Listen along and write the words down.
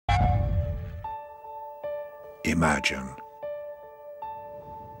Imagine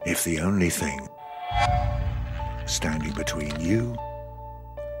if the only thing standing between you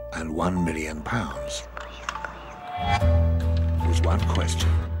and £1 million was one question: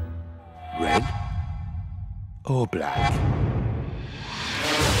 red or black?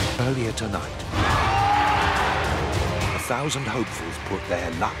 Earlier tonight, 1,000 hopefuls put their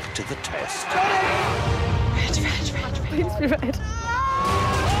luck to the test. Red. Please be red.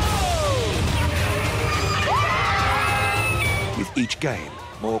 With each game,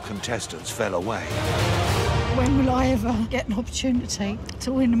 more contestants fell away. When will I ever get an opportunity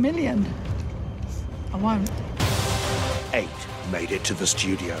to win $1 million? I won't. 8 made it to the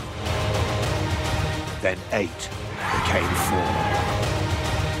studio. Then 8 became 4.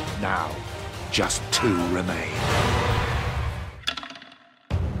 Now, just 2 remain.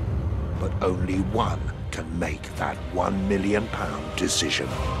 But only one can make that £1 million decision.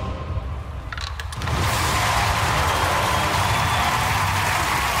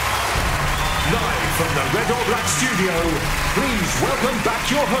 Live from the Red or Black studio, please welcome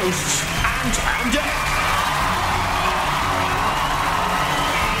back your hosts, Ant and Dec.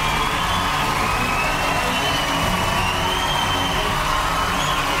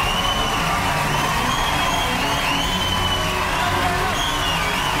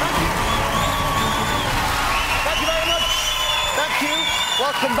 Thank you very much. Thank you.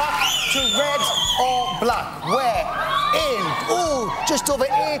 Welcome back to Red or Black, where in just over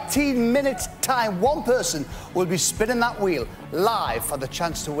 18 minutes time, one person will be spinning that wheel live for the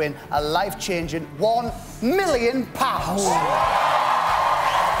chance to win a life-changing £1 million.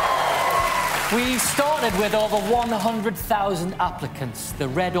 We started with over 100,000 applicants. The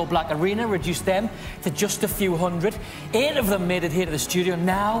Red or Black Arena reduced them to just a few hundred. 8 of them made it here to the studio.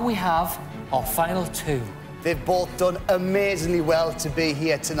 Now we have our final 2. They've both done amazingly well to be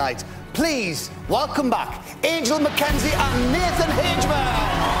here tonight. Please welcome back Angel Mackenzie and Nathan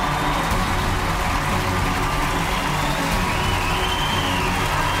Hageman.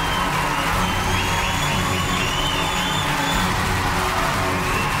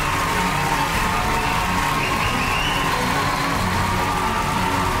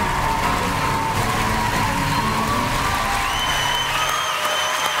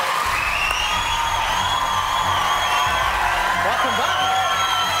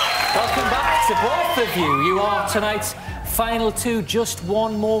 To both of you, you are tonight's final 2. Just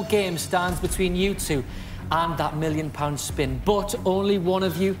one more game stands between you two and that £1 million spin. But only one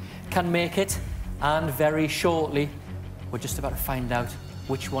of you can make it, and very shortly, we're just about to find out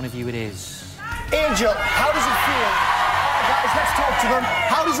which one of you it is. Angel, how does it feel? Guys, let's talk to them.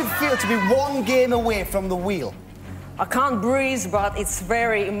 How does it feel to be one game away from the wheel? I can't breathe, but it's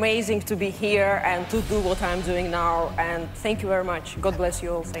very amazing to be here and to do what I'm doing now. And thank you very much. God bless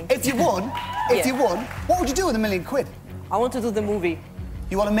you all. Thank you. If you won, what would you do with £1 million? I want to do the movie.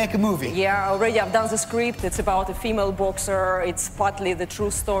 You want to make a movie? Yeah, already I've done the script. It's about a female boxer. It's partly the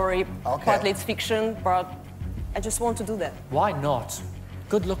true story, partly it's fiction, but I just want to do that. Why not?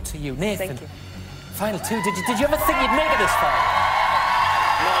 Good luck to you. Nathan, thank you. Final 2. Did you ever think you'd make it this far?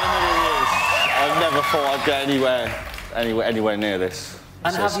 Not in a million years. I've never thought I'd get anywhere near this.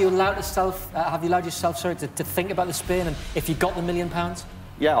 And have you allowed yourself, to think about the spin and if you got the £1 million?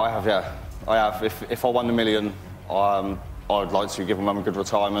 Yeah, I have. Yeah, I have. If I won the $1 million, I'd like to give my mum a good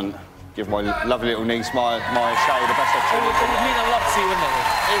retirement, give my lovely little niece my show the best opportunity. It would mean a lot to you, wouldn't it?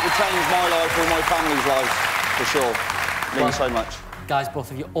 It would change my life or my family's life for sure. It means so much. Guys,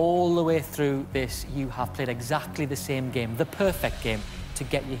 both of you, all the way through this, you have played exactly the same game, the perfect game, to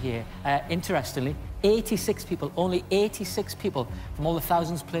get you here. Interestingly, 86 people, only 86 people from all the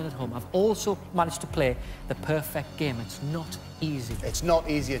thousands playing at home have also managed to play the perfect game. It's not easy. It's not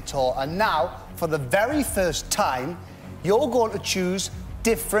easy at all. And now, for the very first time, you're going to choose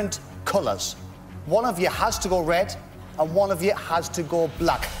different colours. One of you has to go red and one of you has to go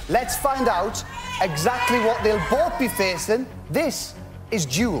black. Let's find out exactly what they'll both be facing. This is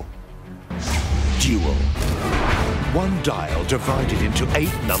Duel. Duel. One dial divided into 8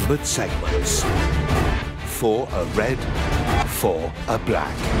 numbered segments. 4 are red, 4 are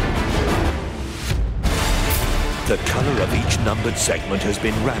black. The colour of each numbered segment has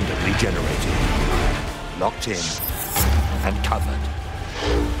been randomly generated, locked in and covered.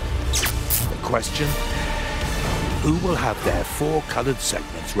 The question: who will have their 4 coloured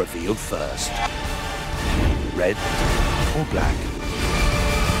segments revealed first? Red or black?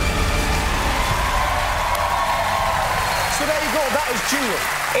 So there you go, that is Duel.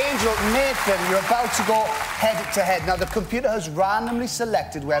 Angel, Nathan, you're about to go head-to-head. Now, the computer has randomly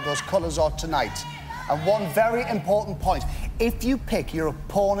selected where those colours are tonight. And one very important point, if you pick your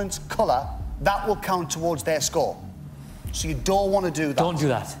opponent's colour, that will count towards their score. So you don't want to do that. Don't do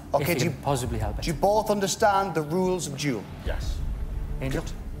that. Okay, if you can possibly help it. Do you both understand the rules of duel? Yes. Angel?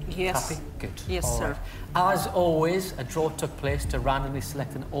 Yes. Happy? Good. Yes, All sir. right. As always, a draw took place to randomly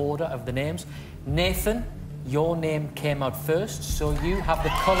select an order of the names. Nathan, your name came out first, so you have the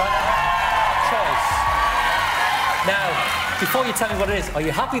colour choice. Now, before you tell me what it is, are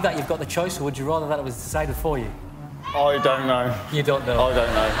you happy that you've got the choice, or would you rather that it was decided for you? I don't know. You don't know? I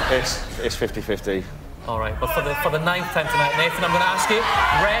don't know. It's 50-50. All right, but for the ninth time tonight, Nathan, I'm going to ask you,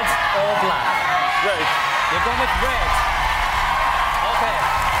 red or black? Red. You're going with red. OK.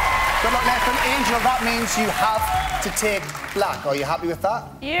 Good luck, Nathan. Angel, that means you have to take black. Are you happy with that?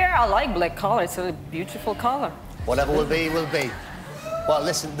 Yeah, I like black colour. It's a beautiful colour. Whatever will be, will be. Well,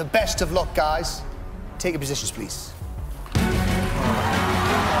 listen, the best of luck, guys. Take your positions, please.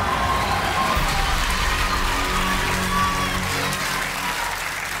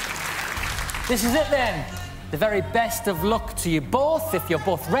 This is it then. The very best of luck to you both. If you're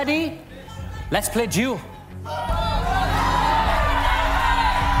both ready, let's play duel.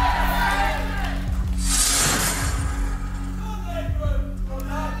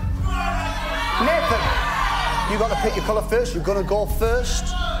 Nathan, you got to pick your colour first. You're going to go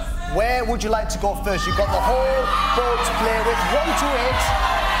first. Where would you like to go first? You've got the whole board to play with. 1 to 8.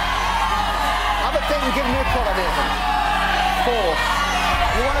 Have a think and give me a colour, Nathan. 4.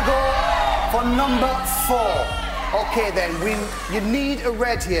 You want to go for number 4. OK, then. You need a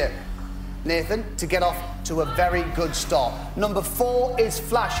red here, Nathan, to get off to a very good start. Number 4 is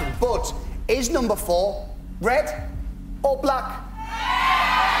flashing, but is number 4 red or black?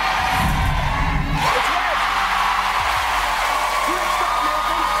 It's red. Good start,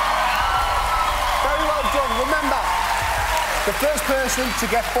 Nathan. Very well done. Remember, the first person to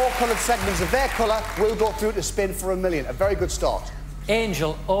get 4 coloured segments of their colour will go through to spin for $1 million. A very good start.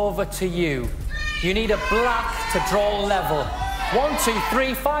 Angel, over to you. You need a black to draw level. 1, 2,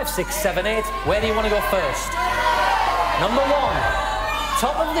 3, 5, 6, 7, 8. Where do you want to go first? Number 1.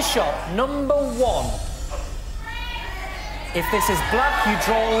 Top of the shop, number 1. If this is black, you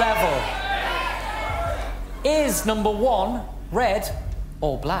draw level. Is number 1 red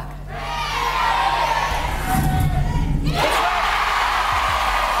or black? It's red.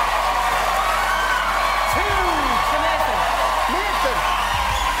 2 to Nathan. Nathan,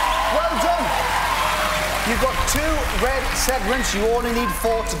 well done. You've got 2 red segments. You only need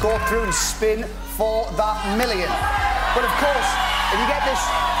 4 to go through and spin for that $1 million. But of course, if you get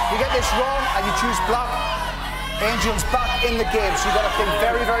this wrong and you choose black, Angel's back in the game. So you've got to think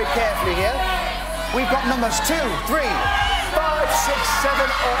very, very carefully here. We've got numbers 2, 3, 5, 6, 7,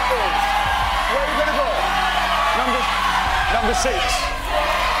 or 8. Where are you going to go? Number 6.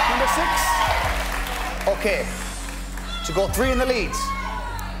 Number 6. OK. To go 3 in the lead.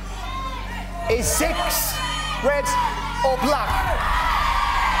 Is 6 red or black?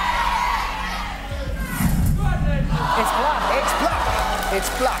 It's black. It's black. It's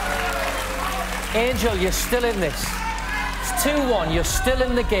black. Angel, you're still in this. It's 2-1. You're still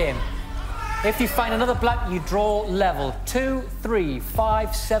in the game. If you find another black, you draw level. 2, 3,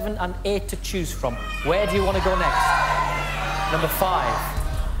 5, 7, and 8 to choose from. Where do you want to go next? Number 5.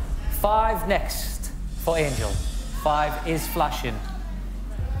 5 next for Angel. 5 is flashing.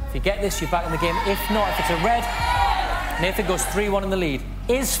 If you get this, you're back in the game. If not, if it's a red, Nathan goes 3-1 in the lead.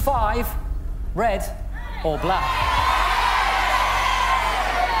 Is 5 red or black?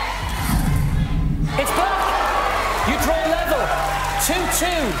 It's black! You draw level. 2-2.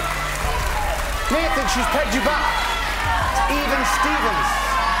 Nathan, she's pegged you back. It's even Stevens.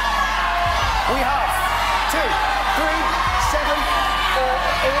 We have 2, 3, 7, or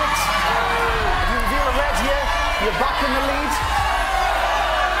 8. If you reveal a red here, you're back in the lead.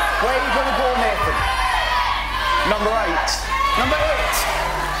 Where are you going to go, Nathan? Number 8.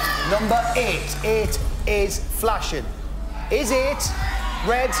 Number 8. 8 is flashing. Is 8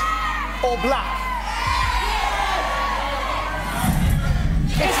 red or black?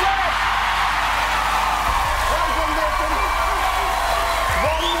 It's red! Well done, Nathan.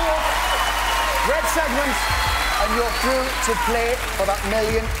 1 more red segment, and you're through to play for that £1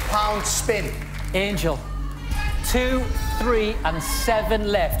 million spin. Angel, 2, 3, and 7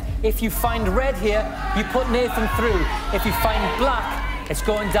 left. If you find red here, you put Nathan through. If you find black, it's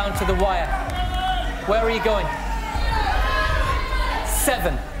going down to the wire. Where are you going?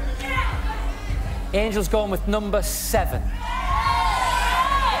 7. Angel's going with number 7.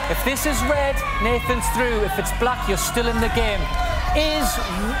 If this is red, Nathan's through. If it's black, you're still in the game. Is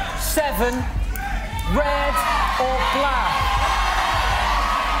 7 red or black?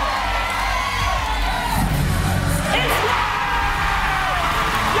 It's red!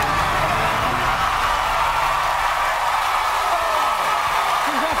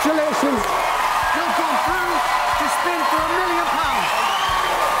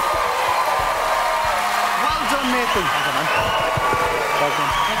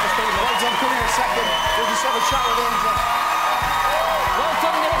 a second. We'll just have a chat with Angel. Well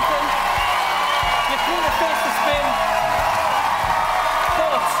done, Nathan. You threw the face to spin.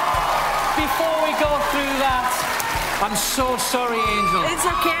 But before we go through that, I'm so sorry, Angel. It's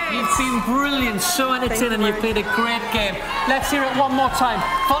okay. You've been brilliant, so entertaining, and you've played a great game. Let's hear it one more time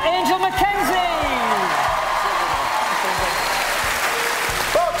for Angel Mackenzie.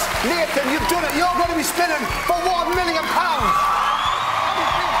 But, Nathan, you've done it. You're going to be spinning for £1 million.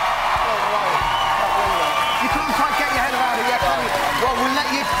 You couldn't quite get your head around it yet, can you? Well, we'll let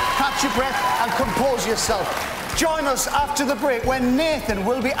you catch your breath and compose yourself. Join us after the break when Nathan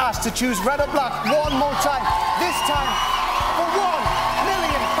will be asked to choose red or black one more time. This time for £1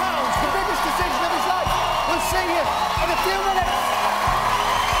 million. The biggest decision of his life. We'll see you in a few minutes.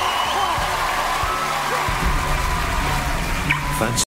 Fancy